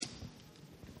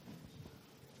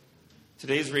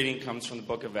Today's reading comes from the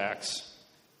book of Acts.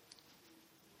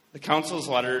 The council's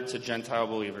letter to Gentile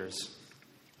believers.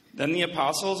 Then the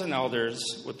apostles and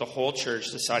elders with the whole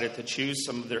church decided to choose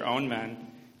some of their own men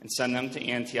and send them to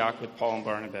Antioch with Paul and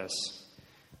Barnabas.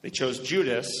 They chose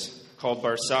Judas, called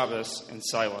Barsabbas, and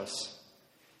Silas,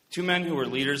 2 men who were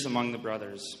leaders among the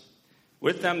brothers.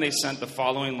 With them they sent the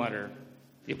following letter: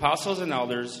 The apostles and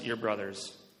elders, your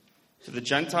brothers, to the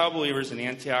Gentile believers in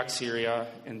Antioch, Syria,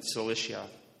 and Cilicia.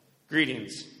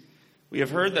 Greetings. We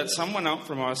have heard that some went out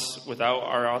from us without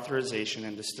our authorization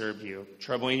and disturbed you,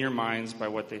 troubling your minds by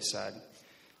what they said.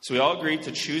 So we all agreed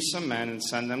to choose some men and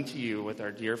send them to you with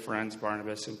our dear friends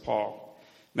Barnabas and Paul,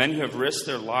 men who have risked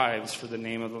their lives for the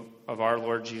name of our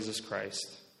Lord Jesus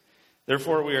Christ.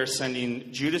 Therefore we are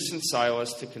sending Judas and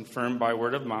Silas to confirm by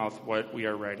word of mouth what we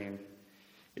are writing.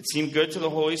 It seemed good to the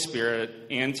Holy Spirit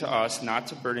and to us not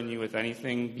to burden you with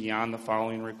anything beyond the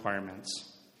following requirements.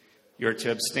 You are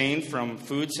to abstain from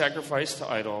food sacrificed to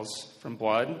idols, from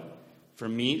blood,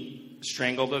 from meat of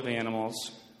strangled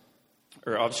animals,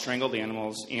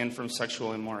 and from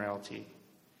sexual immorality.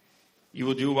 You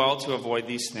will do well to avoid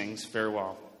these things.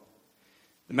 Farewell.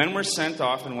 The men were sent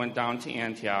off and went down to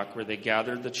Antioch, where they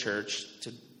gathered the church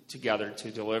together to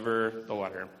deliver the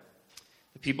letter.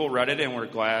 The people read it and were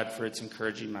glad for its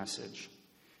encouraging message.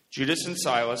 Judas and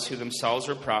Silas, who themselves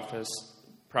were prophets,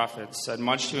 said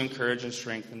much to encourage and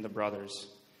strengthen the brothers.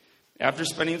 After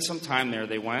spending some time there,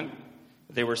 they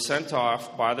were sent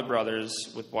off by the brothers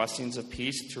with blessings of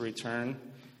peace to return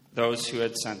those who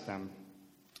had sent them.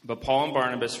 But Paul and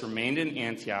Barnabas remained in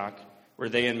Antioch, where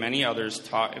they and many others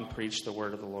taught and preached the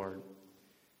word of the Lord.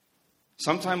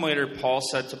 Sometime later, Paul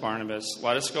said to Barnabas,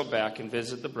 "Let us go back and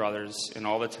visit the brothers in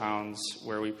all the towns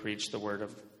where we preach the word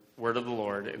of the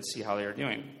Lord and see how they are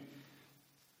doing."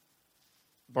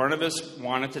 Barnabas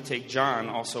wanted to take John,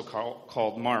 also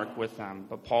called Mark, with them,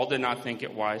 but Paul did not think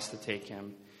it wise to take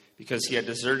him, because he had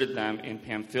deserted them in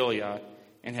Pamphylia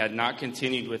and had not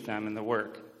continued with them in the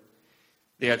work.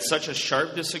 They had such a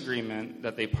sharp disagreement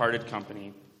that they parted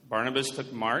company. Barnabas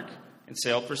took Mark and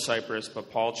sailed for Cyprus, but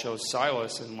Paul chose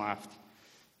Silas and left,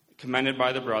 commended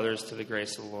by the brothers to the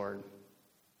grace of the Lord.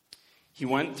 He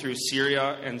went through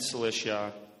Syria and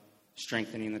Cilicia,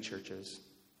 strengthening the churches.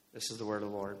 This is the word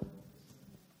of the Lord.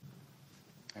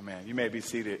 Amen. You may be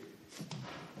seated.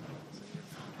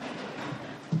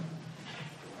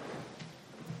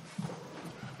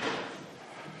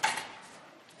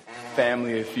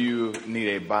 Family, if you need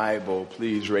a Bible,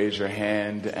 please raise your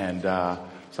hand and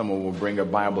someone will bring a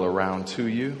Bible around to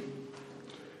you.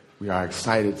 We are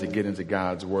excited to get into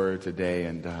God's Word today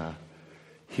and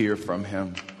hear from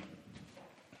Him.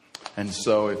 And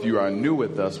so if you are new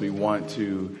with us, we want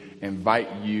to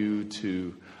invite you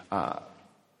to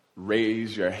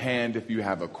raise your hand if you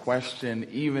have a question,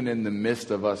 even in the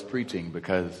midst of us preaching,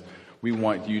 because we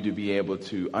want you to be able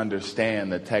to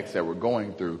understand the text that we're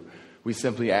going through. We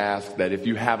simply ask that if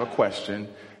you have a question,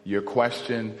 your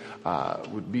question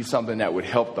would be something that would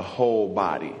help the whole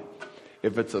body.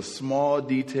 If it's a small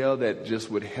detail that just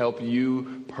would help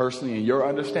you personally in your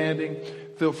understanding,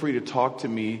 feel free to talk to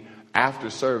me after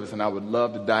service, and I would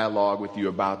love to dialogue with you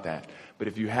about that. But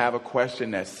if you have a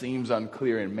question that seems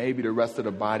unclear and maybe the rest of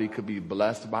the body could be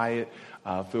blessed by it,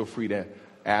 feel free to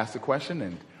ask the question.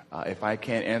 And if I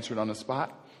can't answer it on the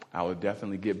spot, I will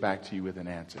definitely get back to you with an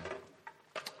answer.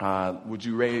 Would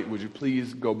you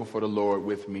please go before the Lord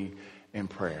with me in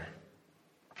prayer?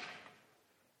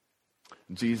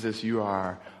 Jesus, you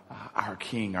are our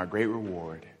King, our great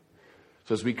reward.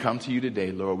 So as we come to you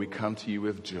today, Lord, we come to you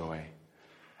with joy,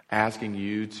 asking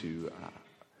you to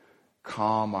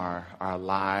calm our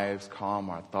lives,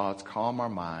 calm our thoughts, calm our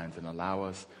minds, and allow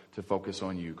us to focus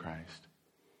on you, Christ.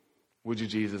 Would you,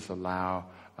 Jesus, allow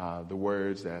the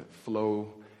words that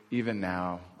flow even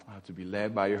now to be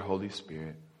led by your Holy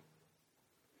Spirit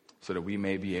so that we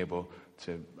may be able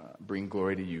to bring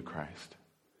glory to you, Christ.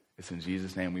 It's in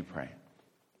Jesus' name we pray.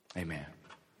 Amen.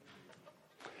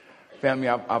 Family,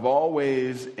 I've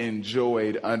always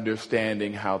enjoyed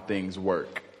understanding how things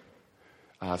work.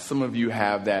 Some of you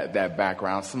have that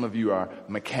background. Some of you are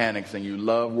mechanics and you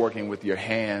love working with your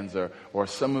hands, or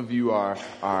some of you are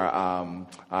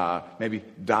maybe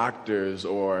doctors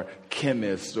or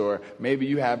chemists, or maybe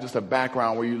you have just a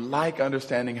background where you like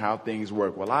understanding how things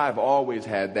work. Well, I've always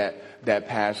had that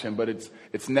passion, but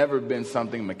it's never been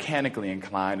something mechanically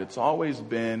inclined. It's always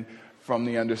been from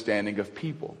the understanding of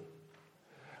people.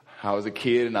 I was a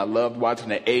kid and I loved watching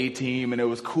the A-Team, and it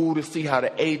was cool to see how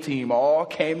the A-Team all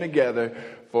came together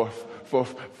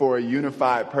for a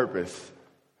unified purpose.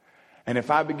 And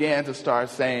if I began to start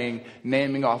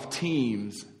naming off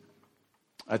teams,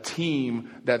 a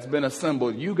team that's been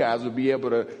assembled, you guys will be able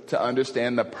to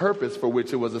understand the purpose for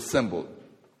which it was assembled.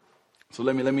 So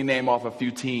let me name off a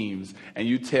few teams, and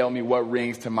you tell me what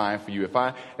rings to mind for you.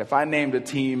 If I named a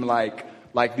team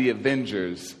like the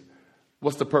Avengers,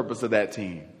 what's the purpose of that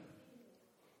team?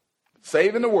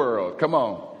 Saving the world. Come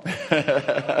on.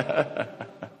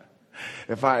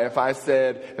 If I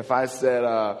said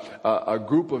a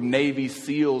group of Navy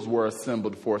SEALs were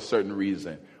assembled for a certain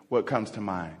reason, what comes to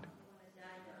mind?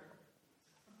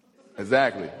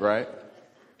 Exactly, right?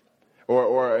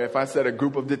 Or if I said a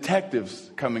group of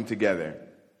detectives coming together.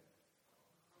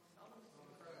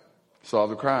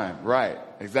 Solve the crime. Right,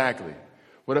 exactly.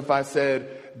 What if I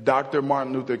said Dr.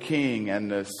 Martin Luther King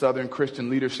and the Southern Christian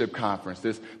Leadership Conference,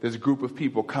 this group of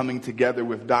people coming together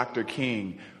with Dr.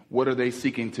 King, what are they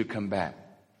seeking to combat?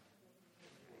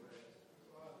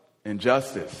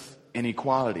 Injustice,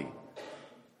 inequality.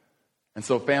 And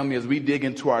so, family, as we dig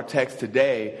into our text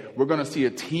today, we're going to see a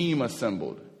team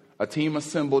assembled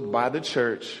by the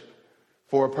church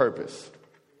for a purpose.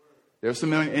 There's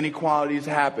some inequalities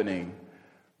happening,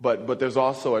 but there's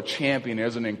also a champion.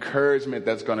 There's an encouragement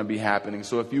that's going to be happening.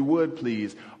 So if you would,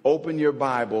 please, open your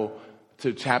Bible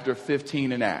to chapter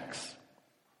 15 in Acts.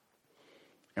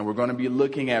 And we're going to be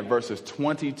looking at verses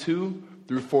 22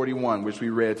 through 41, which we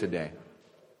read today.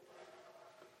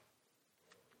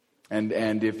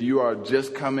 And if you are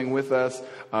just coming with us,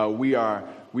 we are,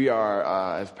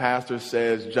 as Pastor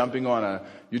says, jumping on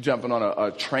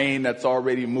a train that's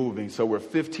already moving. So we're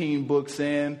 15 books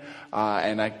in,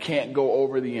 and I can't go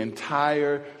over the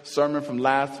entire sermon from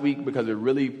last week because it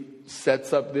really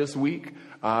sets up this week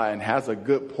and has a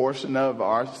good portion of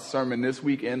our sermon this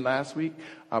week and last week.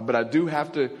 But I do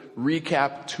have to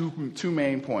recap two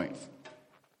main points.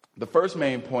 The first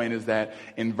main point is that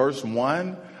in verse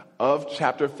 1 of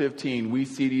chapter 15, we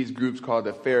see these groups called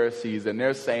the Pharisees, and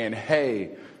they're saying,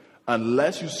 hey,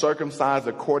 unless you circumcise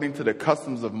according to the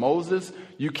customs of Moses,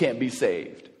 you can't be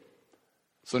saved.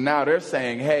 So now they're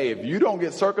saying, hey, if you don't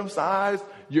get circumcised,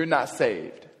 you're not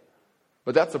saved.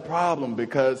 But that's a problem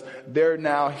because they're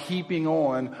now heaping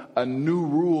on a new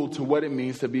rule to what it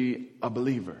means to be a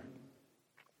believer.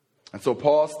 And so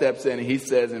Paul steps in and he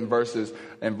says in verses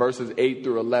 8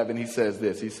 through 11, he says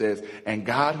this. He says, and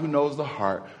God who knows the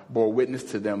heart bore witness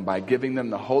to them by giving them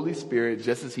the Holy Spirit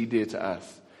just as he did to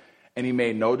us. And he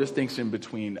made no distinction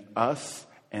between us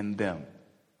and them,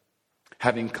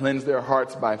 having cleansed their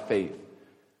hearts by faith.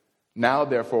 Now,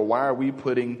 therefore, why are we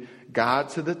putting God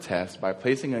to the test by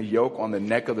placing a yoke on the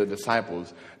neck of the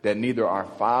disciples that neither our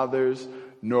fathers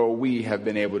nor we have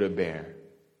been able to bear?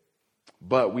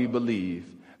 But we believe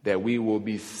that we will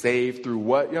be saved through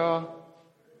what, y'all?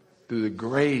 Through the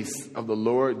grace of the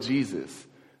Lord Jesus,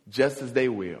 just as they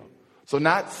will. So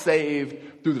not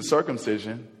saved through the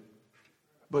circumcision,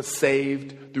 but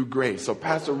saved through grace. So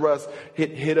Pastor Russ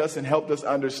hit us and helped us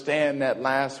understand that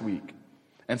last week.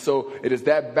 And so it is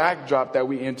that backdrop that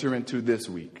we enter into this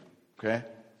week, okay?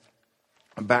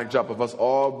 A backdrop of us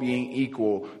all being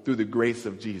equal through the grace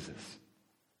of Jesus.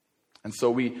 And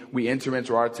so we enter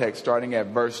into our text starting at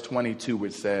verse 22,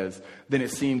 which says, then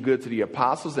it seemed good to the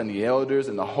apostles and the elders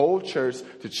and the whole church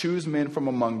to choose men from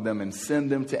among them and send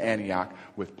them to Antioch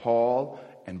with Paul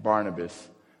and Barnabas.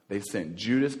 They sent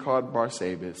Judas called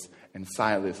Barsabbas and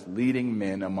Silas, leading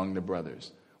men among the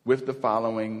brothers, with the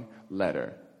following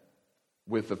letter.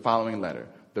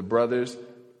 The brothers,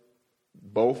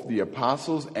 both the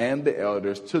apostles and the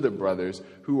elders, to the brothers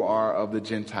who are of the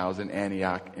Gentiles in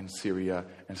Antioch and Syria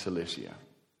and Cilicia.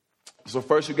 So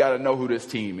first you got to know who this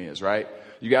team is, right?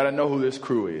 You got to know who this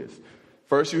crew is.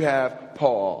 First you have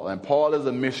Paul, and Paul is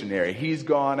a missionary. He's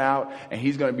gone out and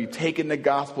he's going to be taking the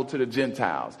gospel to the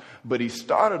Gentiles. But he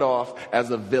started off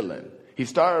as a villain. He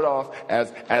started off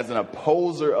as an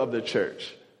opposer of the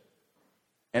church.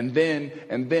 And then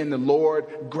the Lord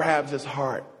grabs his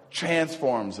heart,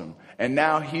 transforms him. And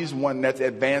now he's one that's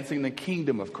advancing the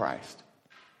kingdom of Christ.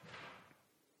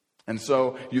 And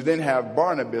so you then have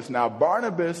Barnabas. Now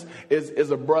Barnabas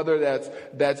is a brother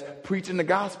that's preaching the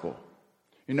gospel.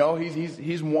 You know,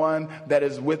 he's one that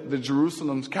is with the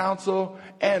Jerusalem's council.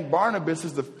 And Barnabas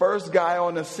is the first guy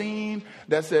on the scene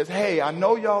that says, hey, I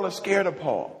know y'all are scared of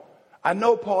Paul. I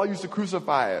know Paul used to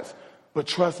crucify us. But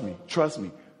trust me.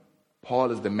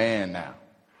 Paul is the man now.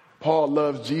 Paul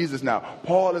loves Jesus now.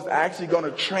 Paul is actually going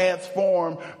to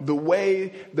transform the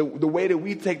way that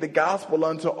we take the gospel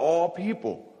unto all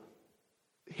people.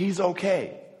 He's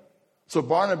okay. So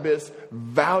Barnabas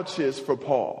vouches for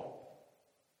Paul.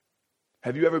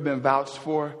 Have you ever been vouched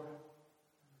for?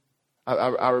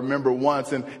 I remember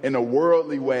once in a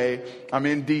worldly way, I'm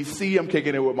in D.C., I'm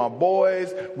kicking it with my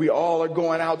boys. We all are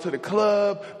going out to the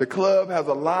club. The club has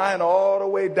a line all the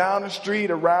way down the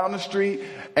street, around the street.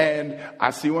 And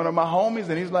I see one of my homies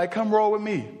and he's like, come roll with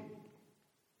me.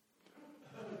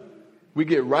 We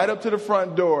get right up to the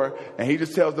front door and he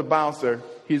just tells the bouncer,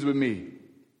 he's with me.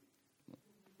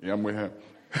 Yeah, I'm with him.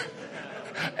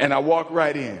 And I walk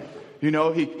right in. You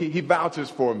know, he vouches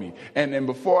for me. And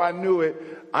before I knew it,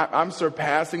 I'm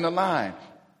surpassing the line.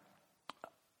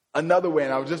 Another way,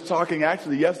 and I was just talking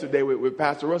actually yesterday with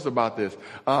Pastor Russ about this.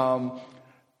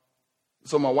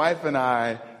 So my wife and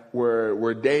I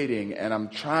were dating, and I'm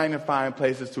trying to find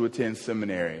places to attend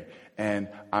seminary. And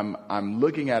I'm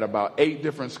looking at about 8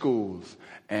 different schools.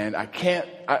 And I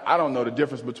don't know the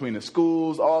difference between the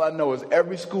schools. All I know is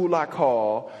every school I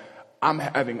call, I'm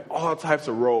having all types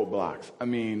of roadblocks. I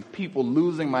mean, people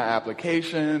losing my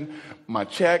application, my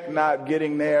check not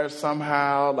getting there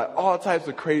somehow, like all types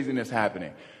of craziness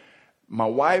happening. My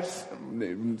wife's,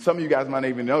 some of you guys might not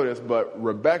even know this, but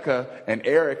Rebecca and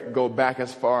Eric go back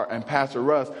as far, and Pastor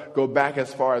Russ go back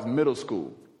as far as middle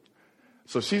school.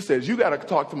 So she says, you got to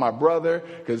talk to my brother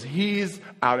because he's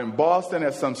out in Boston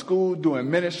at some school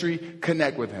doing ministry.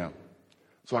 Connect with him.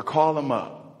 So I call him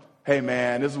up. Hey,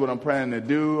 man, this is what I'm planning to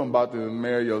do. I'm about to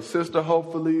marry your sister,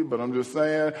 hopefully, but I'm just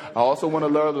saying, I also want to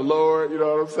love the Lord, you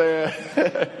know what I'm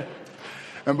saying?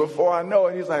 And before I know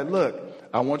it, he's like, look,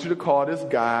 I want you to call this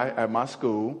guy at my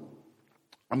school.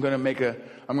 I'm going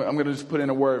to just put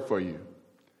in a word for you.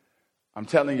 I'm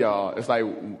telling y'all,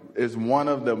 it's one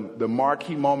of the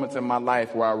marquee moments in my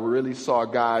life where I really saw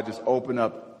God just open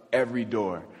up every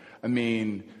door. I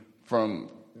mean, from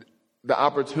the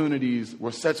opportunities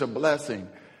were such a blessing.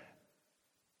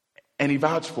 And he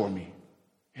vouched for me,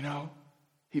 you know,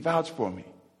 he vouched for me.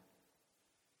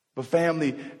 But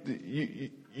family,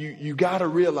 you got to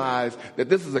realize that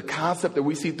this is a concept that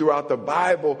we see throughout the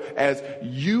Bible as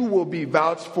you will be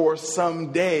vouched for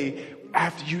someday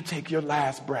after you take your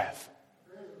last breath.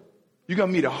 You're going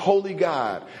to meet a holy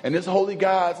God. And this holy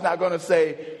God's not going to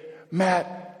say,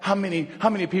 Matt, how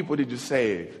many people did you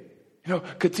save? You know,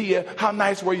 Katia, how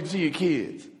nice were you to your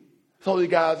kids? This holy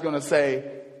God's going to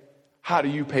say, how do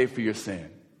you pay for your sin?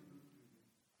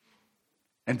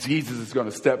 And Jesus is going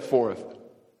to step forth.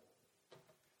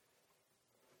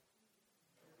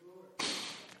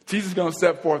 Jesus is going to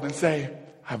step forth and say,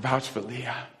 I vouch for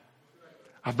Leah.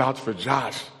 I vouch for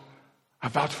Josh. I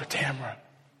vouch for Tamara.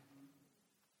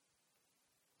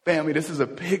 Family, this is a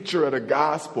picture of the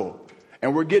gospel.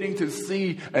 And we're getting to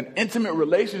see an intimate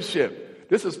relationship.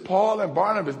 This is Paul and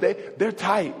Barnabas. They're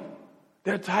tight.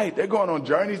 They're tight. They're going on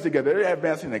journeys together. They're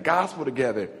advancing the gospel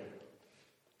together,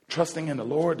 trusting in the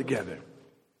Lord together.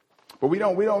 But we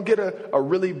don't get a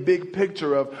really big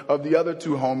picture of the other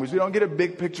 2 homies. We don't get a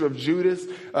big picture of Judas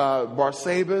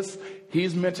Barsabas.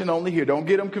 He's mentioned only here. Don't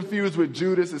get him confused with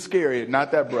Judas Iscariot.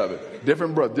 Not that brother.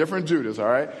 Different Judas, all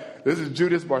right? This is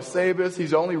Judas Barsabas.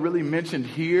 He's only really mentioned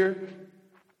here.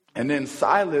 And then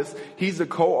Silas, he's a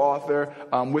co-author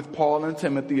with Paul and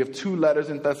Timothy of 2 letters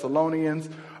in Thessalonians.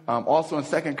 Also in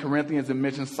 2 Corinthians, it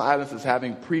mentions Silas as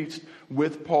having preached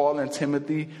with Paul and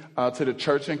Timothy to the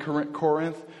church in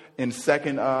Corinth in 2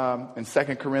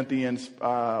 Corinthians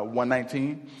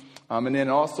 1:19. And then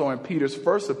also in Peter's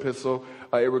first epistle,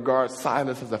 it regards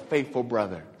Silas as a faithful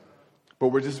brother.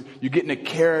 But you're getting a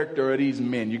character of these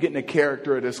men. You're getting a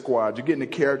character of this squad. You're getting a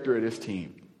character of this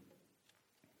team.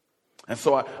 And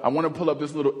so I want to pull up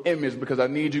this little image because I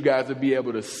need you guys to be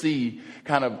able to see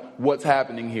kind of what's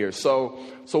happening here. So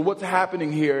what's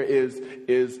happening here is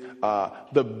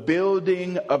the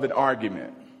building of an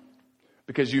argument.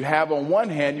 Because you have on one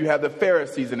hand, you have the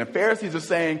Pharisees. And the Pharisees are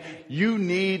saying you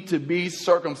need to be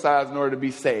circumcised in order to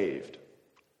be saved.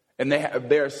 And they have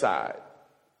their side.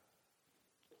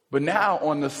 But now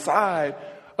on the side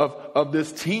of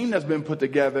this team that's been put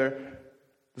together,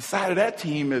 the side of that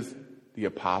team is the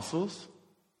apostles,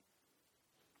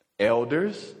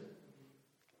 elders,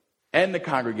 and the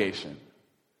congregation.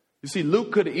 You see,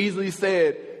 Luke could have easily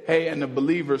said, hey, and the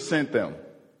believers sent them.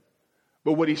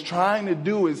 But what he's trying to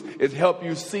do is help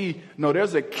you see, no,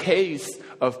 there's a case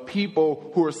of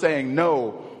people who are saying,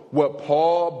 no, what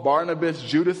Paul, Barnabas,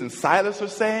 Judas, and Silas are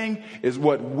saying is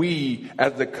what we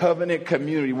as the covenant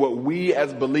community, what we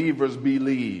as believers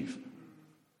believe.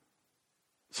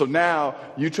 So now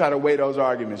you try to weigh those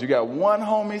arguments. You got one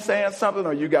homie saying something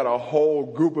or you got a whole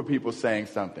group of people saying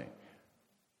something.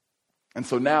 And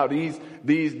so now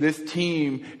this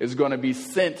team is going to be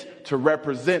sent to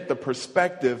represent the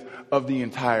perspective of the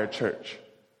entire church.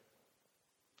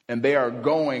 And they are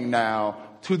going now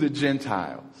to the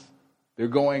Gentiles. They're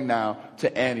going now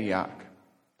to Antioch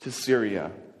to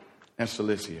Syria and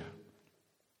Cilicia.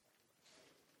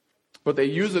 But they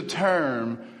use a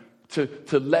term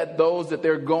to let those that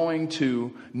they're going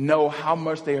to know how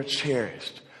much they are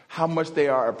cherished, how much they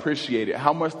are appreciated,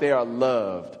 how much they are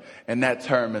loved. And that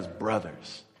term is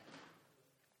brothers.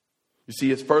 You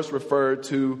see, it's first referred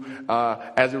to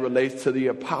as it relates to the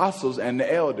apostles and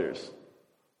the elders.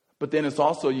 But then it's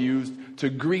also used to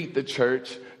greet the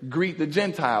church, greet the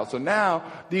Gentiles. So now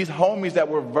these homies that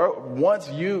were once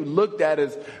you looked at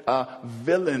as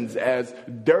villains, as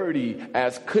dirty,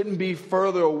 as couldn't be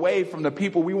further away from the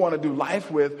people we want to do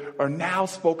life with, are now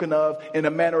spoken of in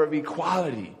a manner of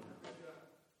equality.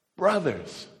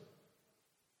 Brothers,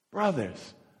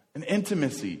 an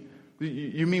intimacy.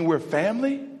 You mean we're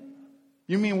family?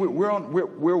 You mean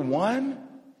we're one?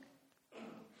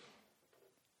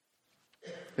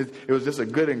 It was just a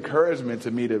good encouragement to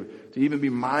me to even be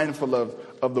mindful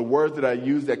of the words that I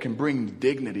use that can bring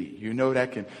dignity,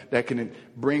 that can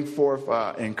bring forth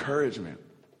encouragement.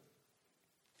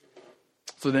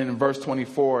 So then in verse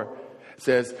 24, it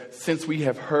says, since we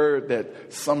have heard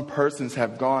that some persons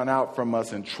have gone out from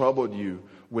us and troubled you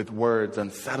with words,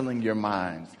 unsettling your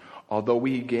minds, although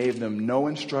we gave them no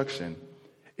instruction,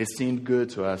 it seemed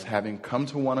good to us, having come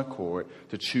to one accord,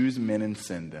 to choose men and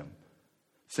send them.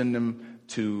 Send them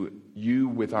to you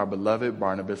with our beloved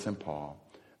Barnabas and Paul,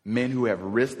 men who have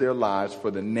risked their lives for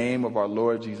the name of our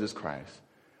Lord Jesus Christ.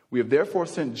 We have therefore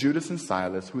sent Judas and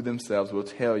Silas, who themselves will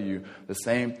tell you the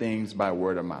same things by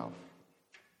word of mouth.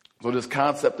 So this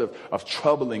concept of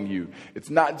troubling you, it's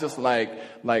not just like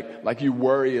you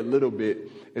worry a little bit.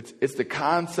 It's the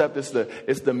concept,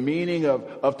 it's the meaning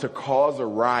of to cause a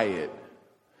riot,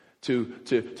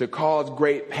 to cause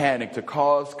great panic, to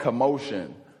cause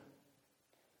commotion.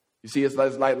 You see, it's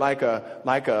like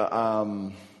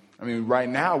right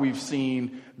now we've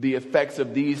seen the effects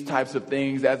of these types of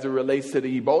things as it relates to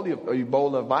the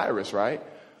Ebola virus, right?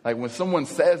 Like when someone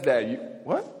says that,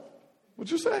 what?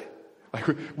 What'd you say? Like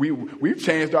we've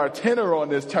changed our tenor on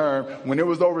this term. When it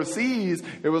was overseas,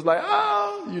 it was like,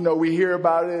 we hear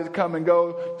about it, come and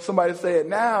go. Somebody say it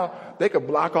now, they could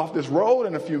block off this road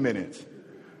in a few minutes.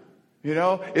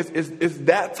 It's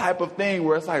that type of thing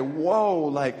where it's like, whoa,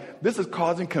 like this is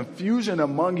causing confusion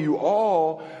among you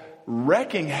all,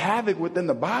 wreaking havoc within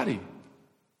the body.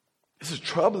 This is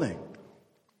troubling.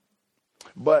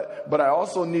 But I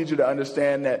also need you to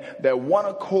understand that one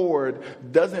accord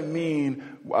doesn't mean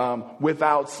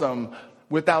without some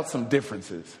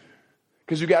differences.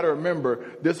 Because you got to remember,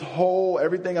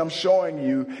 everything I'm showing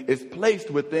you is placed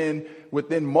within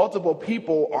multiple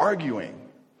people arguing.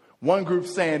 One group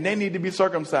saying they need to be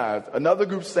circumcised. Another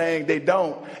group saying they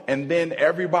don't. And then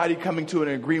everybody coming to an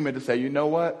agreement to say, you know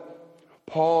what?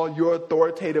 Paul, your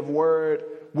authoritative word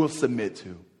we'll submit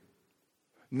to.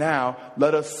 Now,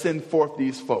 let us send forth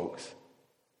these folks.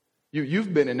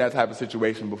 You've been in that type of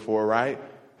situation before, right?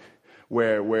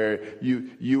 Where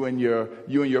you and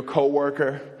your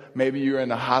coworker, maybe you're in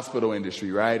the hospital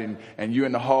industry, right? And you're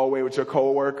in the hallway with your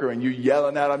coworker and you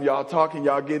yelling at them, y'all talking,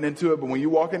 y'all getting into it. But when you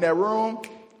walk in that room,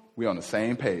 we on the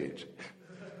same page,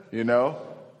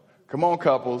 Come on,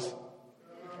 couples.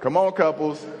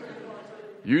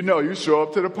 You show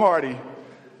up to the party,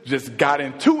 just got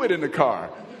into it in the car.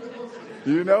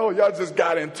 Y'all just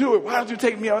got into it. Why don't you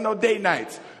take me on no date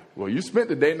nights? Well, you spent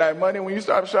the date night money when you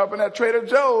started shopping at Trader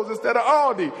Joe's instead of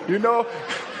Aldi,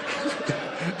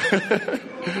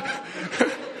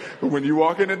 When you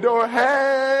walk in the door,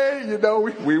 hey,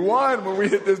 we won when we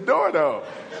hit this door, though.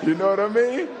 You know what I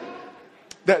mean?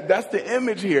 That's the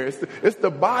image here. It's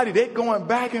the body. They're going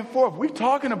back and forth. We're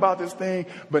talking about this thing,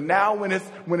 but now when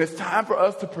it's time for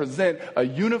us to present a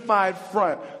unified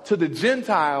front to the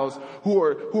Gentiles who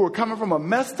are coming from a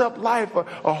messed up life,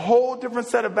 a whole different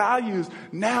set of values,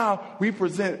 now we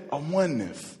present a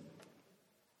oneness.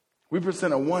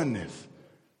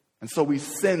 And so we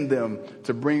send them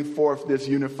to bring forth this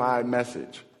unified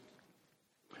message.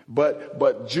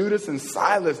 But Judas and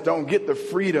Silas don't get the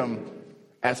freedom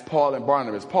as Paul and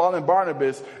Barnabas. Paul and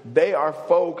Barnabas, they are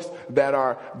folks that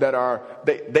are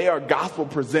gospel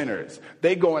presenters.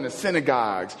 They go into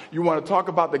synagogues. You want to talk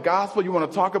about the gospel? You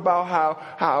want to talk about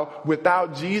how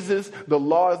without Jesus, the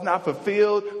law is not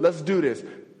fulfilled? Let's do this.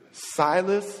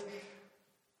 Silas,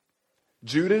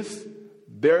 Judas,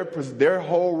 their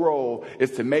whole role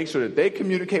is to make sure that they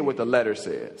communicate what the letter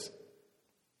says.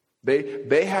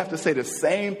 They have to say the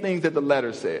same things that the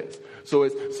letter says. So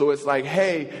it's like,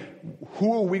 hey,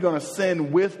 who are we going to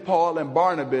send with Paul and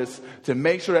Barnabas to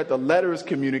make sure that the letter is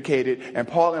communicated, and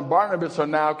Paul and Barnabas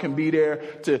can be there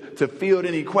to field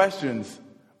any questions,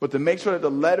 but to make sure that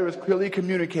the letter is clearly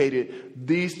communicated,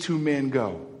 these two men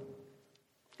go.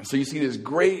 So you see this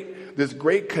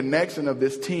great connection of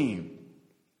this team.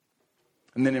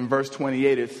 And then in verse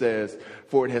 28 it says,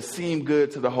 for it has seemed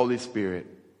good to the Holy Spirit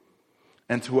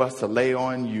and to us to lay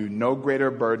on you no greater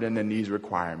burden than these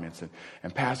requirements.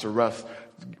 And Pastor Russ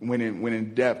went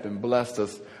in depth and blessed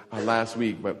us last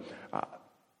week. But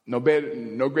no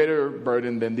greater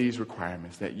burden than these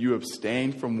requirements, that you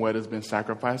abstain from what has been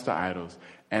sacrificed to idols,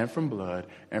 and from blood,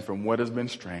 and from what has been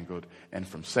strangled, and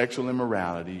from sexual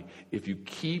immorality. If you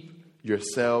keep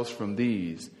yourselves from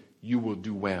these, you will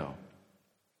do well.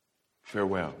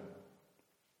 Farewell.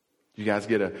 You guys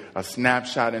get a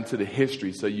snapshot into the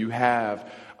history. So you have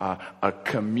a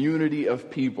community of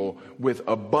people with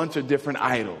a bunch of different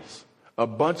idols, a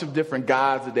bunch of different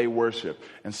gods that they worship.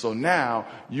 And so now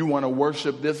you want to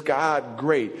worship this God?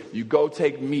 Great. You go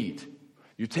take meat.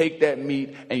 You take that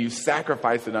meat and you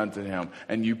sacrifice it unto him.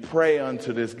 And you pray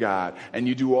unto this God. And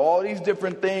you do all these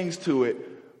different things to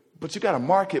it. But you got a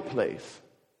marketplace.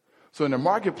 So in the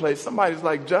marketplace, somebody's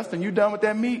like, Justin, you done with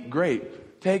that meat?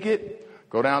 Great. Take it.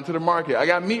 Go down to the market. I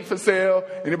got meat for sale.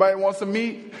 Anybody want some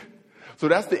meat? So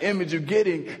that's the image you're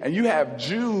getting. And you have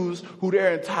Jews who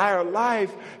their entire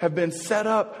life have been set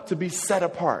up to be set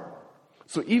apart.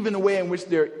 So even the way in which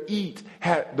they eat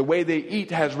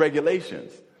has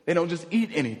regulations. They don't just eat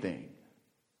anything.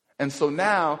 And so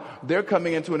now they're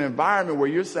coming into an environment where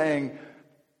you're saying,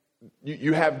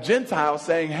 you have Gentiles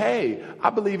saying, hey, I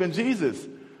believe in Jesus.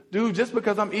 Dude, just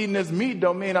because I'm eating this meat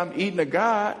don't mean I'm eating a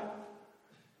God.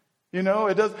 You know,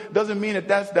 it doesn't mean that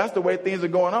that's the way things are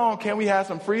going on. Can we have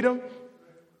some freedom?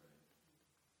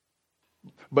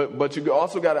 But you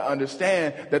also got to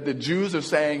understand that the Jews are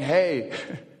saying, hey,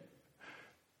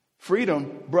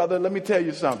 freedom, brother, let me tell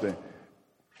you something.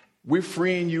 We're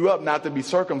freeing you up not to be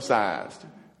circumcised.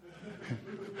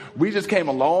 We just came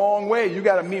a long way. You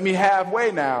got to meet me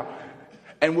halfway now.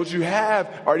 And what you have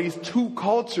are these two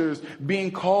cultures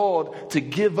being called to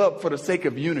give up for the sake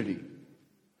of unity.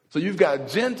 So you've got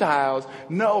Gentiles.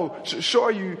 No, sure,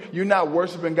 you're not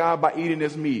worshiping God by eating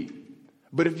this meat.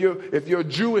 But if your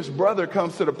Jewish brother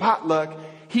comes to the potluck,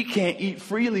 he can't eat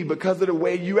freely because of the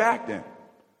way you acting.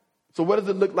 So what does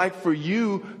it look like for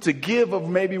you to give of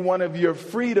maybe one of your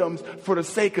freedoms for the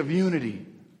sake of unity?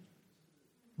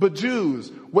 But Jews,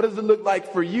 what does it look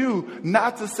like for you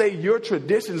not to say your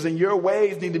traditions and your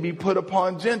ways need to be put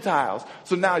upon Gentiles?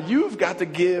 So now you've got to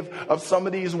give of some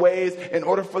of these ways in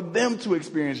order for them to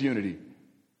experience unity.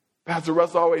 Pastor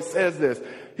Russ always says this.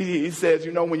 He says,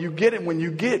 you know, when you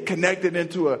get connected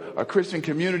into a Christian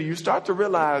community, you start to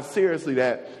realize seriously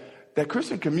that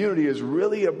Christian community is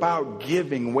really about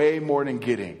giving way more than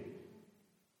getting.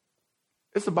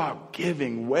 It's about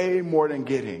giving way more than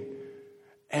getting.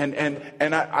 And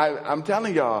I'm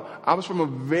telling y'all, I was from a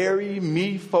very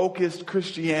me-focused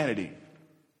Christianity.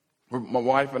 My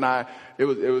wife and I, it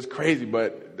was crazy,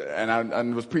 I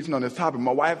was preaching on this topic.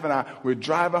 My wife and I were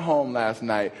driving home last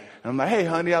night, and I'm like, hey,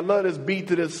 honey, I love this beat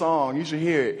to this song. You should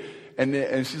hear it.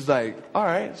 And she's like, all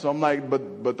right. So I'm like,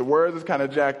 but the words is kind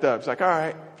of jacked up. She's like, all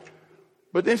right.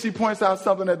 But then she points out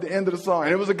something at the end of the song,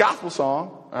 and it was a gospel song.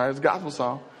 All right, it's a gospel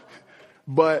song.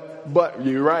 But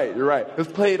you're right.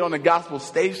 It's played on a gospel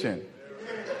station.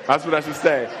 That's what I should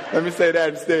say. Let me say that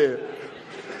instead.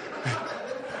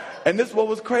 And this is what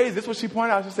was crazy. This is what she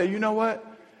pointed out. She said, you know what?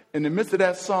 In the midst of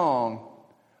that song,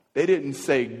 they didn't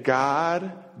say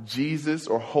God, Jesus,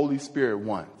 or Holy Spirit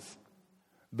once.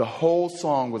 The whole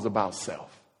song was about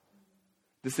self.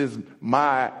 This is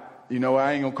I ain't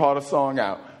going to call the song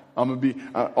out. I'm going to be,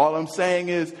 all I'm saying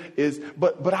is,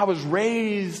 but I was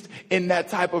raised in that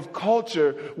type of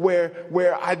culture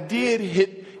where I did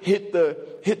hit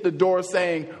the door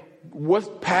saying,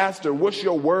 what's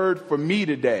your word for me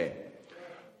today?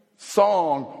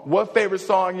 Song, what favorite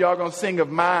song y'all going to sing of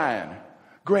mine?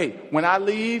 Great. When I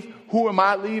leave, who am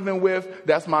I leaving with?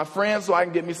 That's my friend, so I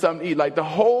can get me something to eat. Like the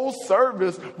whole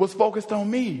service was focused on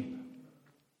me.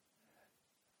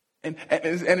 And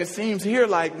it seems here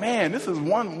like, man, this is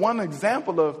one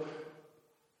example of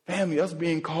family, us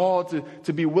being called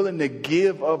to be willing to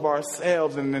give of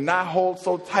ourselves and to not hold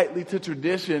so tightly to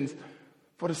traditions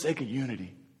for the sake of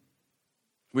unity.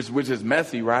 Which is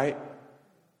messy, right?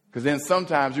 Because then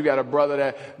sometimes you got a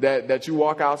brother that you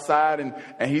walk outside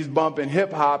and he's bumping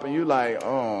hip hop and you're like,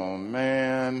 oh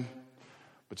man.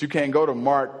 But you can't go to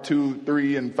Mark 2,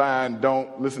 3 and find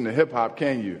don't listen to hip hop,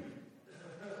 can you?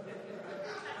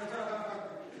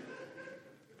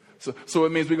 So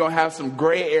it means we're going to have some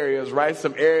gray areas, right?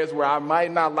 Some areas where I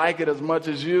might not like it as much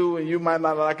as you and you might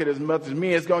not like it as much as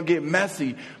me. It's going to get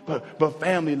messy. But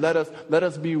family, let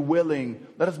us be willing.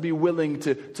 Let us be willing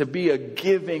to be a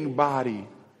giving body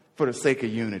for the sake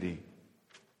of unity.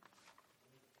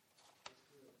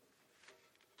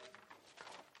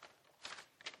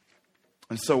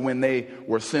 And so when they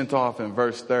were sent off in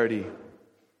verse 30,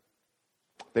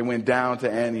 they went down to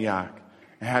Antioch,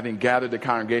 and having gathered the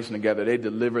congregation together, they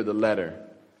delivered the letter.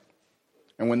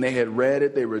 And when they had read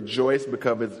it, they rejoiced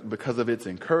because of its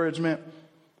encouragement.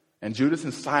 And Judas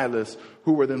and Silas,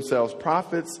 who were themselves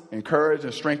prophets, encouraged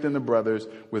and strengthened the brothers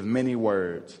with many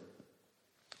words.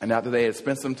 And after they had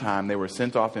spent some time, they were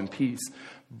sent off in peace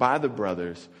by the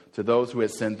brothers to those who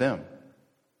had sent them.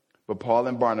 But Paul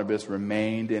and Barnabas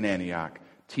remained in Antioch,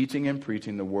 teaching and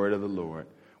preaching the word of the Lord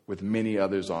with many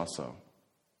others also.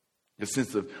 The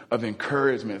sense of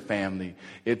encouragement, family.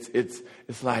 It's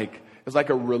like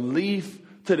a relief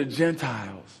to the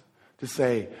Gentiles to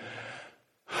say,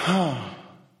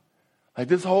 like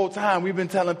this whole time we've been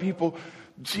telling people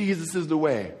Jesus is the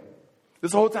way.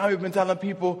 This whole time we've been telling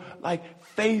people like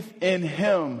faith in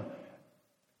him.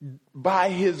 By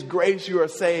his grace you are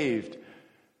saved.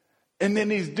 And then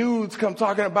these dudes come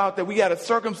talking about that we got to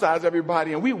circumcise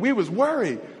everybody. And we was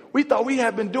worried. We thought we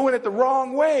had been doing it the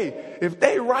wrong way. If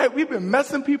they right, we've been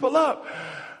messing people up.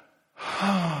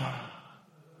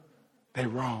 They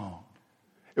wrong.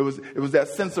 It was that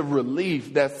sense of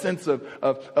relief, that sense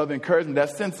of encouragement,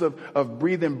 that sense of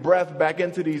breathing breath back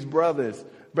into these brothers,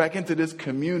 back into this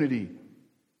community.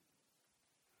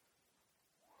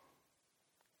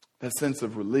 That sense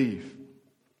of relief.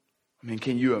 I mean,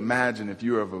 can you imagine if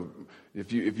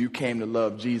you came to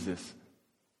love Jesus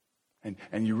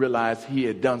and you realized he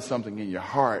had done something in your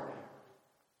heart,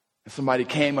 and somebody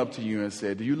came up to you and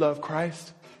said, "Do you love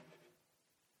Christ?"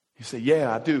 You say,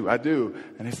 "Yeah, I do.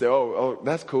 And they say, oh,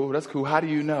 that's cool. How do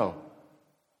you know?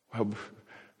 Well,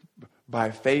 by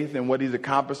faith in what he's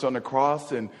accomplished on the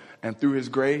cross and through his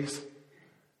grace.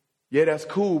 Yeah, that's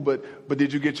cool, but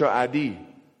did you get your ID?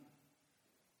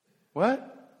 What?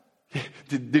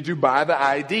 Did you buy the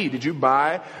ID? Did you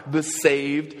buy the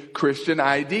saved Christian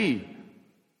ID?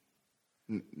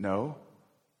 No.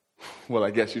 Well,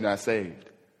 I guess you're not saved.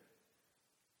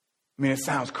 I mean, it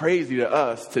sounds crazy to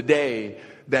us today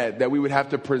that we would have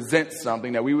to present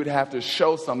something, that we would have to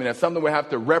show something, that something would have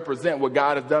to represent what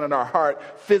God has done in our heart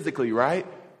physically, right?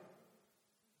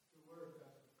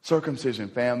 Circumcision,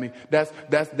 family.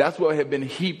 That's what had been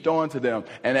heaped onto them.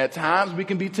 And at times we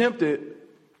can be tempted.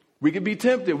 We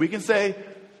can say,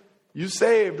 "You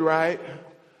saved, right?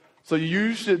 So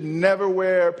you should never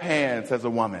wear pants as a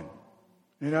woman.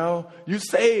 You know, you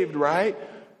saved, right?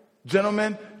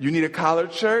 Gentlemen, you need a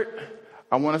collared shirt.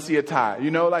 I want to see a tie."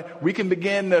 You know, like we can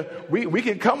begin to, we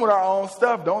can come with our own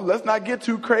stuff. Let's not get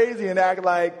too crazy and act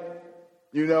like,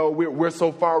 you know, we're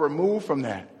so far removed from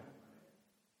that.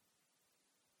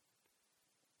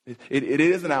 It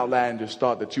is an outlandish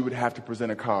thought that you would have to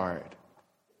present a card.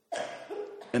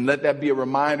 And let that be a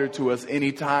reminder to us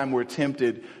anytime we're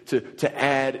tempted to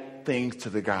add things to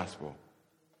the gospel.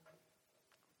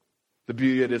 The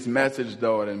beauty of this message,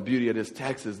 though, and the beauty of this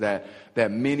text is that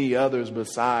many others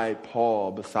beside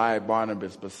Paul, beside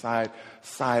Barnabas, beside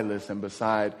Silas, and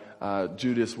beside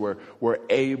Judas were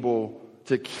able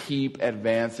to keep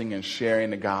advancing and sharing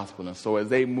the gospel. And so as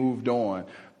they moved on,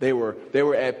 they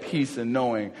were at peace in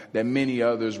knowing that many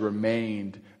others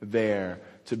remained there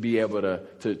to be able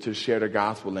to share the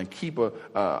gospel and keep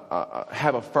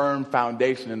have a firm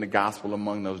foundation in the gospel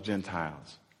among those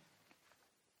Gentiles.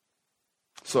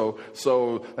 So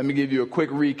let me give you a quick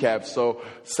recap. So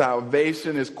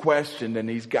salvation is questioned, and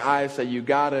these guys say you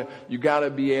gotta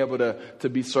be able to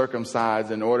be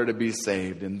circumcised in order to be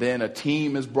saved. And then a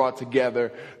team is brought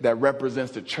together that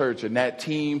represents the church, and that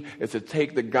team is to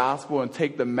take the gospel and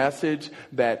take the message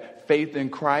that faith in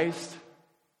Christ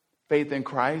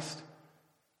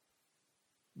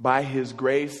by his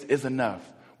grace is enough.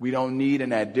 We don't need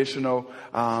an additional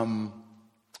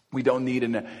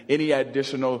any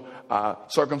additional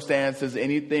circumstances,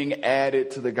 anything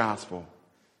added to the gospel.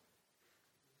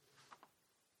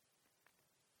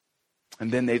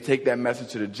 And then they take that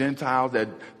message to the Gentiles.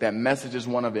 That message is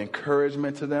one of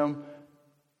encouragement to them.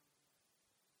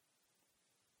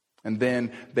 And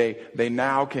then they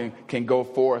now can go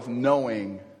forth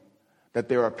knowing that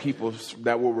there are people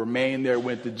that will remain there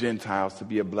with the Gentiles to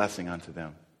be a blessing unto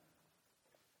them.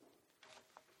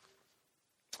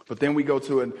 But then we go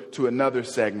to another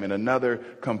segment, another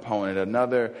component,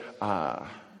 another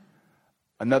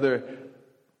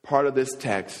part of this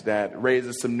text that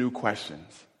raises some new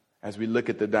questions as we look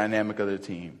at the dynamic of the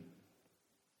team.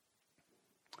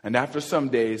 And after some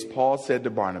days, Paul said to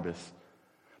Barnabas,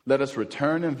 "Let us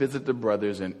return and visit the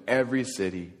brothers in every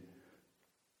city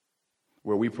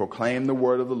where we proclaim the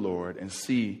word of the Lord and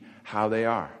see how they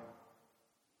are."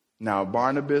 Now,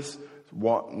 Barnabas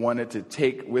wanted to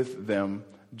take with them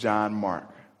John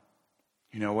Mark.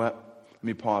 You know what? Let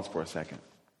me pause for a second.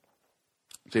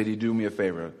 JD, do me a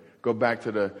favor. Go back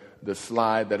to the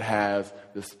slide that has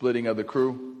the splitting of the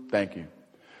crew. Thank you.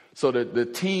 So the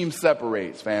team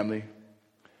separates, family,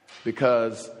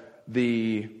 because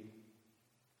the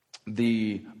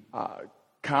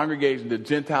congregation, the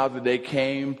Gentiles that they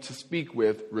came to speak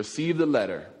with, received the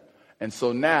letter. And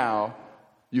so now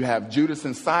you have Judas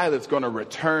and Silas going to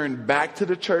return back to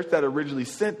the church that originally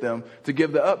sent them to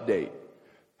give the update.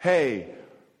 Hey,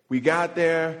 we got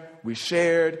there, we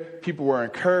shared, people were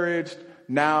encouraged.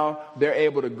 Now they're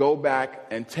able to go back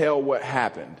and tell what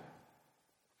happened.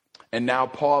 And now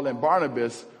Paul and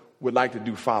Barnabas would like to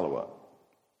do follow-up.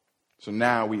 So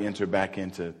now we enter back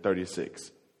into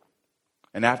 36.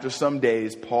 And after some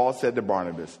days, Paul said to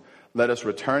Barnabas, "Let us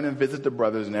return and visit the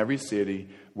brothers in every city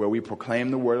where we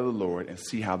proclaim the word of the Lord and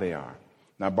see how they are."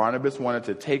 Now Barnabas wanted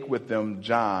to take with them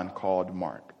John, called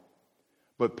Mark.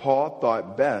 But Paul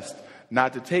thought best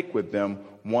not to take with them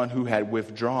one who had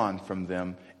withdrawn from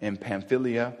them in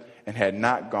Pamphylia and had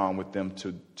not gone with them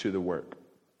to the work.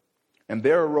 And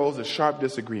there arose a sharp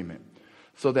disagreement,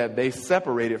 so that they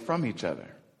separated from each other.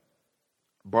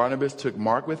 Barnabas took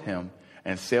Mark with him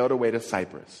and sailed away to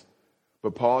Cyprus.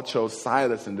 But Paul chose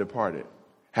Silas and departed,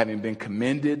 having been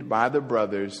commended by the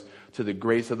brothers to the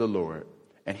grace of the Lord.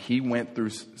 And he went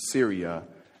through Syria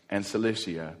and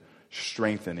Cilicia,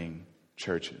 strengthening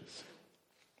churches.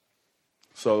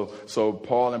 So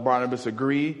Paul and Barnabas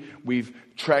agree. We've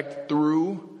trekked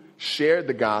through, shared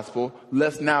the gospel.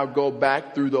 Let's now go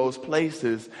back through those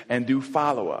places and do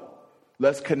follow-up.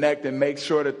 Let's connect and make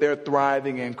sure that they're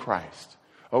thriving in Christ.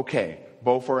 Okay,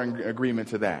 both are in agreement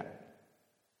to that.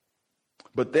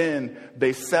 But then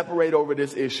they separate over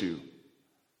this issue.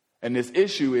 And this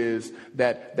issue is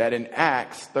that in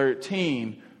Acts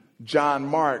 13, John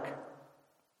Mark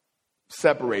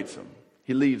separates them.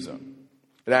 He leaves them.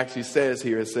 It actually says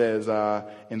here,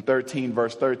 in 13,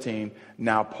 verse 13,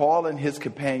 now Paul and his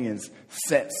companions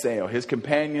set sail. His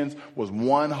companions was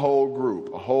one whole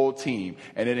group, a whole team,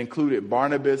 and it included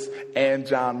Barnabas and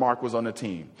John Mark was on the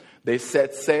team. They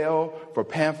set sail for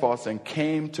Paphos and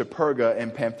came to Perga in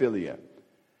Pamphylia.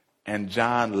 And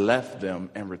John left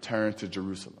them and returned to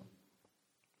Jerusalem.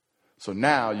 So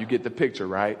now you get the picture,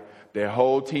 right? Their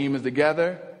whole team is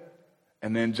together.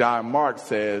 And then John Mark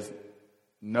says,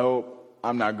 nope,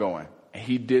 I'm not going. And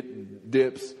he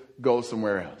dips, goes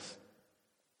somewhere else.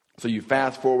 So you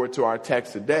fast forward to our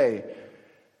text today,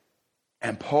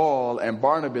 and Paul and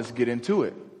Barnabas get into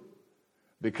it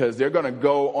because they're going to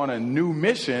go on a new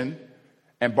mission.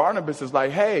 And Barnabas is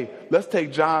like, hey, let's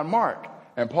take John Mark.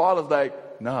 And Paul is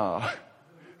like, nah,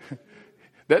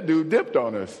 that dude dipped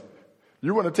on us.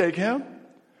 You want to take him?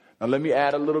 Now let me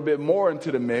add a little bit more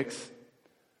into the mix.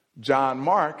 John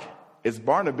Mark is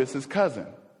Barnabas' cousin.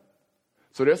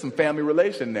 So there's some family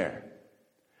relation there.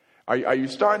 Are you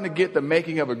starting to get the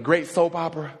making of a great soap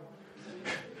opera?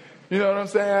 You know what I'm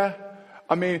saying?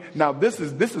 I mean, now this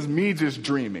is me just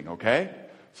dreaming, okay?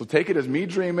 So take it as me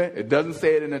dreaming. It doesn't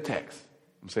say it in the text.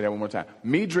 I'm going to say that one more time.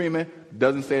 Me dreaming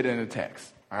doesn't say it in the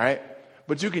text, all right?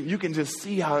 But you can just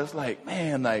see how it's like,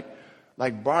 man,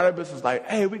 like Barnabas is like,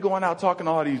 hey, we going out talking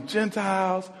to all these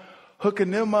Gentiles,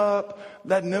 hooking them up,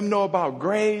 letting them know about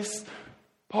grace.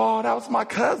 Paul, that was my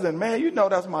cousin, man. You know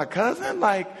that's my cousin.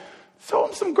 Like, show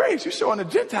him some grace. You're showing the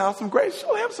Gentiles some grace.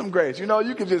 Show him some grace. You know,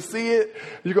 you can just see it.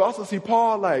 You can also see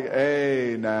Paul like,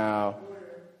 hey, now,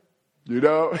 you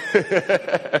know,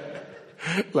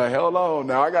 like, hold on.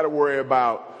 Now I got to worry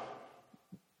about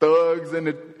thugs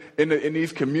in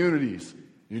these communities,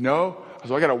 you know.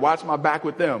 So I got to watch my back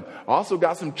with them. I also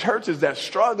got some churches that's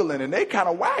struggling and they kind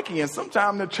of wacky. And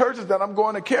sometimes the churches that I'm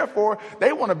going to care for,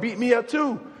 they want to beat me up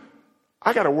too.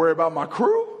 I got to worry about my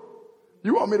crew.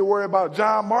 You want me to worry about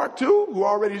John Mark too, who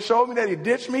already showed me that he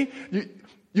ditched me?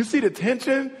 You see the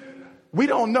tension? We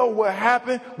don't know what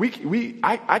happened.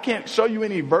 I can't show you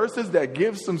any verses that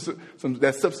give some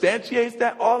that substantiates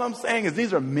that. All I'm saying is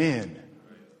these are men.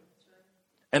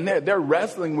 And they're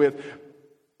wrestling with,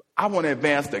 I want to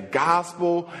advance the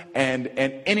gospel, and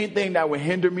anything that would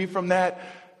hinder me from that,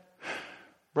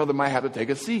 brother might have to take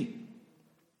a seat.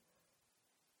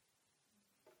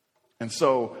 And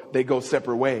so they go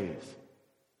separate ways.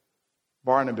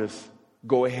 Barnabas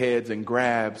go ahead and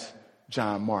grabs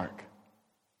John Mark.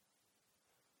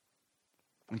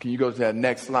 And can you go to that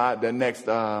next slide, that next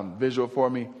visual for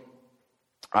me?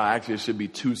 Actually, it should be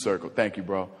two circled. Thank you,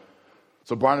 bro.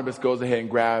 So Barnabas goes ahead and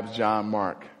grabs John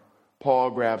Mark. Paul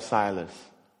grabs Silas.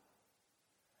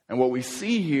 And what we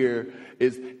see here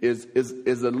is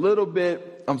a little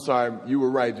bit, I'm sorry, you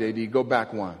were right, JD. Go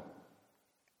back one.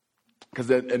 Because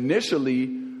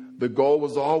initially, the goal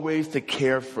was always to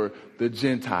care for the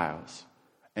Gentiles.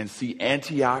 and see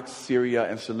Antioch, Syria,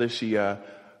 and Cilicia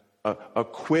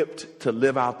equipped to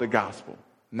live out the gospel.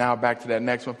 Now back to that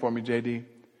next one for me, JD.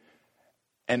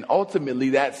 And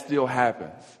ultimately, that still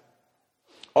happens.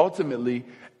 Ultimately,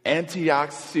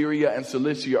 Antioch, Syria, and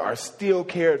Cilicia are still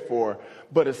cared for,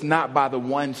 but it's not by the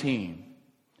one team.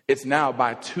 It's now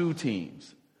by two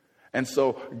teams. And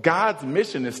so God's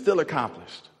mission is still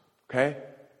accomplished, okay?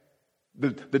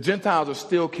 The Gentiles are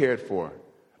still cared for.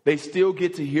 They still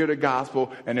get to hear the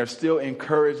gospel, and they're still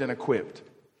encouraged and equipped.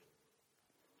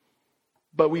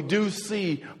 But we do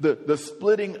see the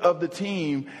splitting of the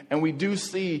team, and we do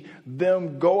see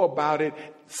them go about it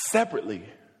separately.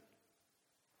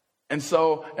 And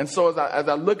so as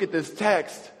I look at this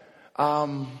text,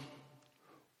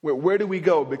 where do we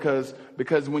go? Because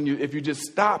if you just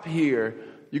stop here,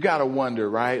 you got to wonder,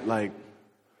 right? Like,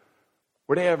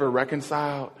 were they ever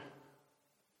reconciled?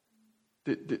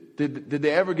 Did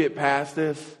they ever get past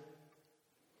this?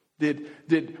 It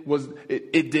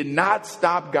did not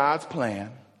stop God's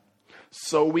plan.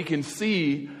 So we can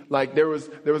see, like, there was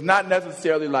not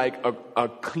necessarily like a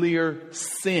clear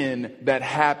sin that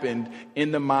happened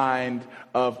in the mind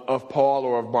of Paul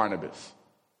or of Barnabas.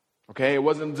 Okay, it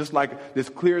wasn't just like this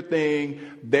clear thing,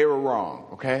 they were wrong,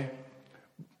 okay?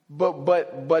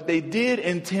 But they did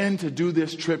intend to do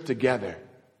this trip together.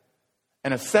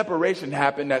 And a separation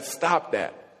happened that stopped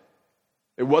that.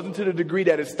 It wasn't to the degree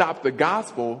that it stopped the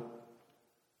gospel,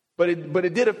 but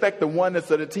it did affect the oneness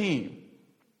of the team.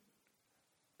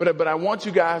 But I want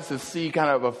you guys to see kind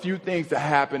of a few things that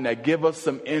happen that give us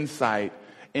some insight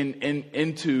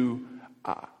into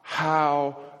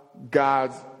how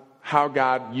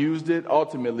God used it.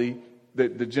 Ultimately,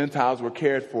 the Gentiles were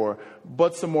cared for,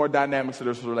 but some more dynamics of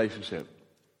this relationship.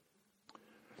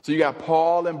 So you got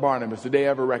Paul and Barnabas. Did they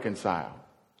ever reconcile?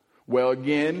 Well,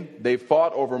 again, they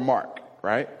fought over Mark,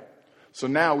 right? So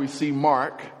now we see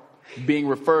Mark being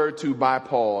referred to by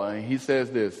Paul, and he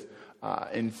says this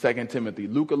in 2 Timothy,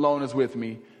 Luke alone is with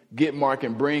me. Get Mark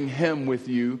and bring him with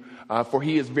you, for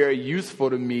he is very useful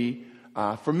to me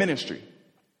for ministry.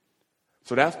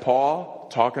 So that's Paul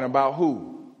talking about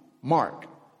who? Mark,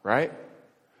 right?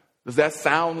 Does that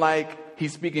sound like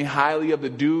he's speaking highly of the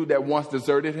dude that once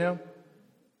deserted him?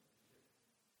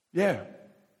 Yeah.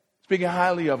 Speaking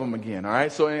highly of him again, all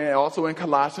right? So also in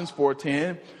Colossians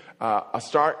 4:10,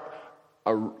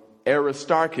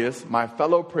 Aristarchus, my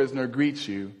fellow prisoner, greets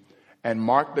you, and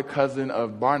Mark, the cousin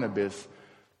of Barnabas,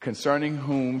 concerning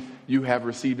whom you have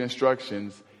received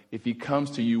instructions. If he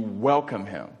comes to you, welcome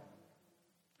him.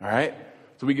 All right?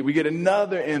 So we get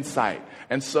another insight.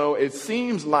 And so it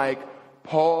seems like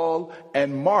Paul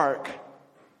and Mark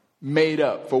made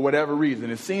up for whatever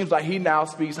reason. It seems like he now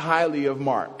speaks highly of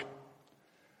Mark.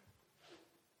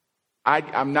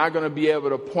 I'm not going to be able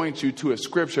to point you to a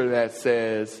scripture that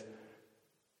says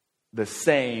the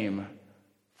same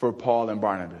for Paul and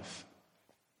Barnabas.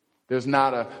 There's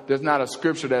not a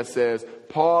scripture that says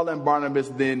Paul and Barnabas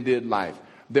then did life.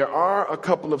 There are a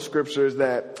couple of scriptures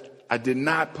that I did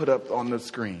not put up on the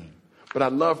screen, but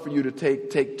I'd love for you to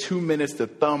take 2 minutes to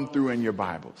thumb through in your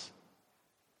Bibles.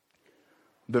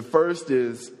 The first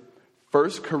is 1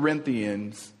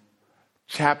 Corinthians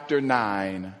chapter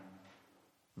 9,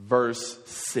 verse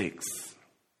 6.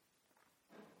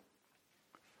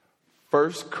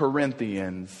 1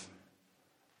 Corinthians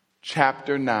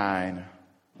chapter 9,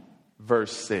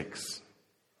 verse 6.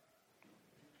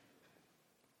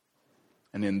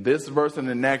 And in this verse and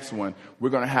the next one, we're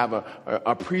going to have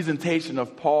a presentation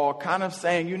of Paul kind of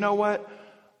saying, you know what?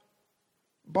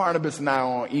 Barnabas and I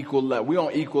are on equal level. We're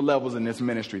on equal levels in this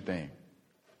ministry thing.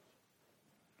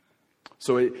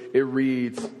 So it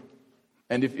reads,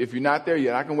 and if you're not there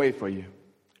yet, I can wait for you.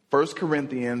 1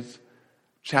 Corinthians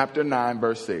chapter 9,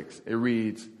 verse 6. It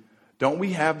reads, don't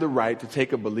we have the right to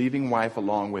take a believing wife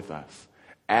along with us,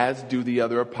 as do the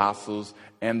other apostles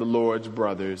and the Lord's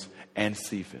brothers and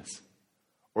Cephas?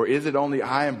 Or is it only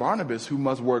I and Barnabas who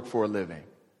must work for a living?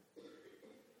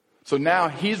 So now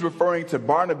he's referring to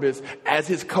Barnabas as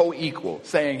his co-equal,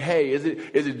 saying, hey, is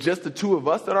it just the two of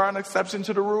us that are an exception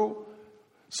to the rule?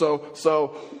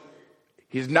 So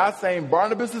he's not saying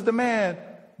Barnabas is the man,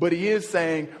 but he is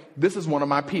saying this is one of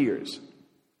my peers.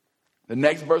 The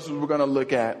next verses we're going to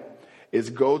look at is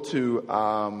go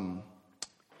to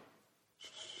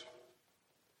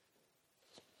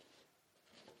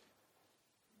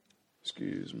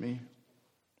excuse me.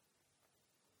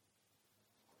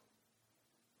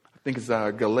 I think it's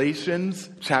Galatians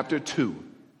chapter 2.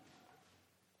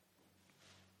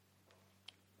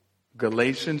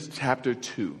 Galatians chapter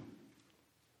 2.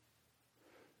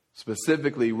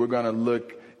 Specifically, we're going to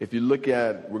look if you look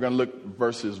at, we're going to look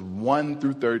verses 1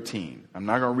 through 13. I'm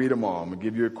not going to read them all. I'm going to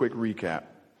give you a quick recap.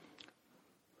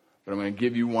 But I'm going to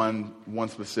give you one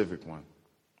specific one.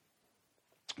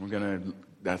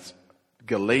 That's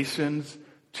Galatians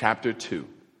chapter 2.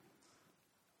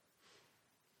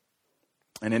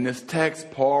 And in this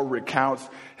text, Paul recounts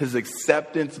his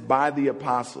acceptance by the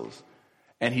apostles.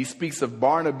 And he speaks of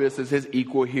Barnabas as his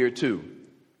equal here too.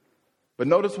 But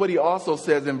notice what he also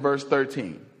says in verse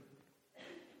 13.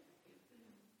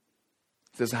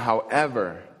 It says,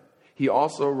 however, he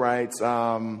also writes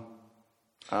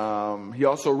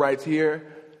here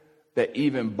that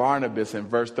even Barnabas in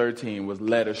verse 13 was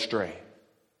led astray.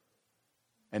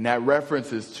 And that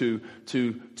references to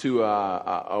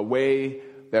a way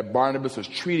that Barnabas was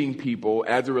treating people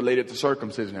as it related to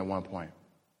circumcision at one point.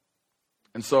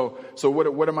 And so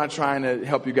what am I trying to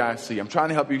help you guys see? I'm trying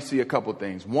to help you see a couple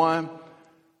things. One,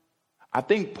 I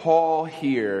think Paul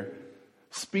here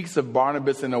speaks of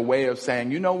Barnabas in a way of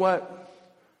saying, you know what?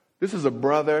 This is a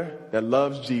brother that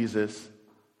loves Jesus.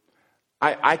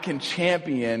 I can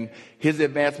champion his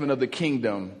advancement of the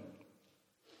kingdom,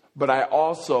 but I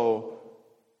also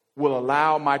will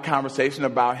allow my conversation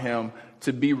about him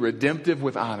to be redemptive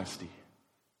with honesty.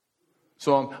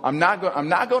 So I'm not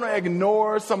going to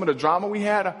ignore some of the drama we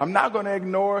had. I'm not going to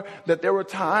ignore that there were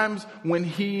times when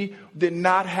he did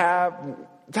not have,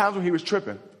 times when he was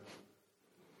tripping,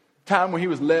 time when he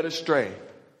was led astray.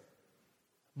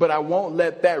 But I won't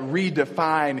let that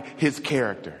redefine his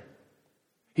character.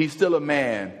 He's still a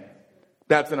man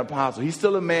that's an apostle. He's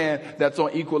still a man that's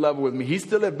on equal level with me. He's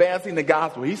still advancing the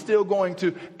gospel. He's still going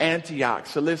to Antioch,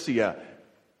 Cilicia.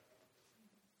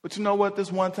 But you know what?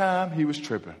 This one time he was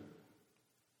tripping.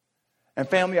 And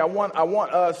family, I want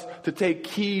us to take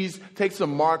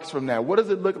some marks from that. What does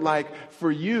it look like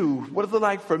for you? What does it look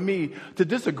like for me to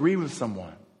disagree with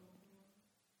someone?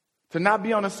 To not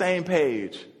be on the same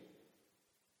page.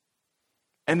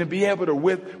 And to be able to,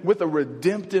 with a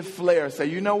redemptive flair, say,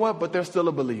 you know what? But they're still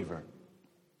a believer.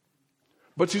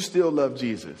 But you still love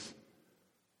Jesus.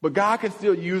 But God can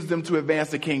still use them to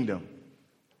advance the kingdom.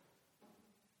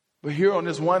 But here on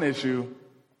this one issue,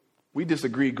 we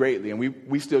disagree greatly, and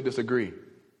we still disagree.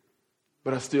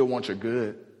 But I still want your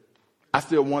good. I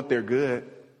still want their good.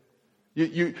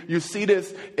 You see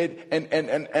this,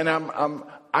 and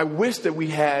I wish that we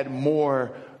had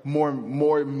more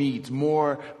meat,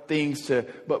 more things to,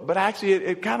 but actually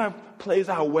it kind of plays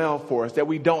out well for us that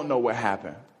we don't know what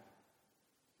happened.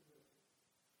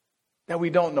 That we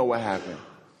don't know what happened.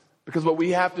 Because what we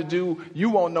have to do, you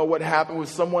won't know what happened with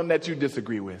someone that you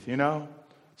disagree with, you know?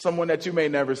 Someone that you may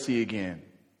never see again.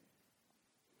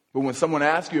 But when someone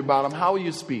asks you about them, how will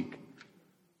you speak?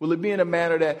 Will it be in a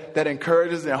manner that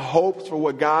encourages and hopes for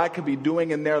what God could be doing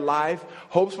in their life,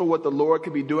 hopes for what the Lord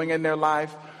could be doing in their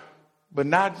life, but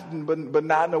not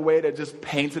in a way that just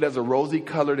paints it as a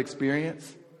rosy-colored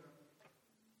experience?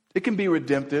 It can be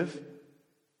redemptive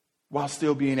while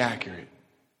still being accurate.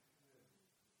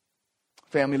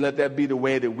 Family, let that be the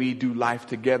way that we do life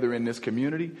together in this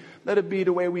community. Let it be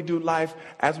the way we do life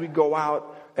as we go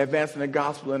out advancing the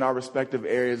gospel in our respective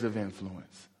areas of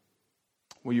influence.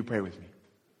 Will you pray with me?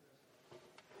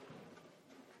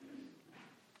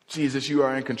 Jesus, you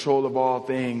are in control of all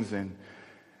things, and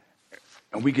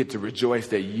we get to rejoice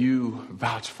that you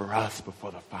vouch for us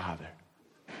before the Father.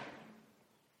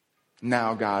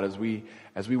 Now, God, as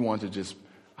we want to just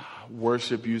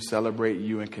worship you, celebrate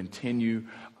you, and continue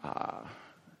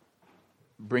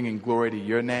bringing glory to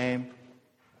your name,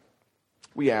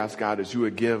 we ask, God, that you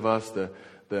would give us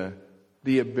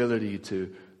the ability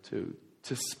to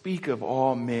speak of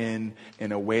all men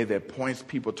in a way that points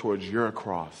people towards your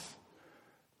cross,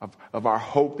 of our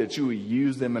hope that you would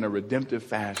use them in a redemptive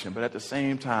fashion, but at the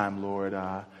same time, Lord,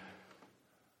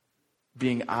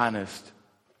 being honest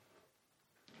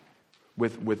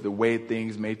with the way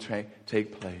things may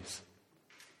take place.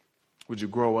 Would you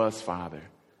grow us, Father,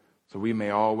 so we may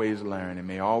always learn and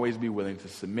may always be willing to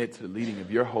submit to the leading of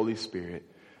your Holy Spirit,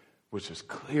 which is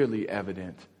clearly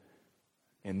evident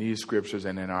in these scriptures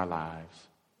and in our lives.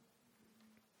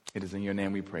 It is in your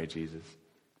name we pray, Jesus.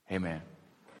 Amen.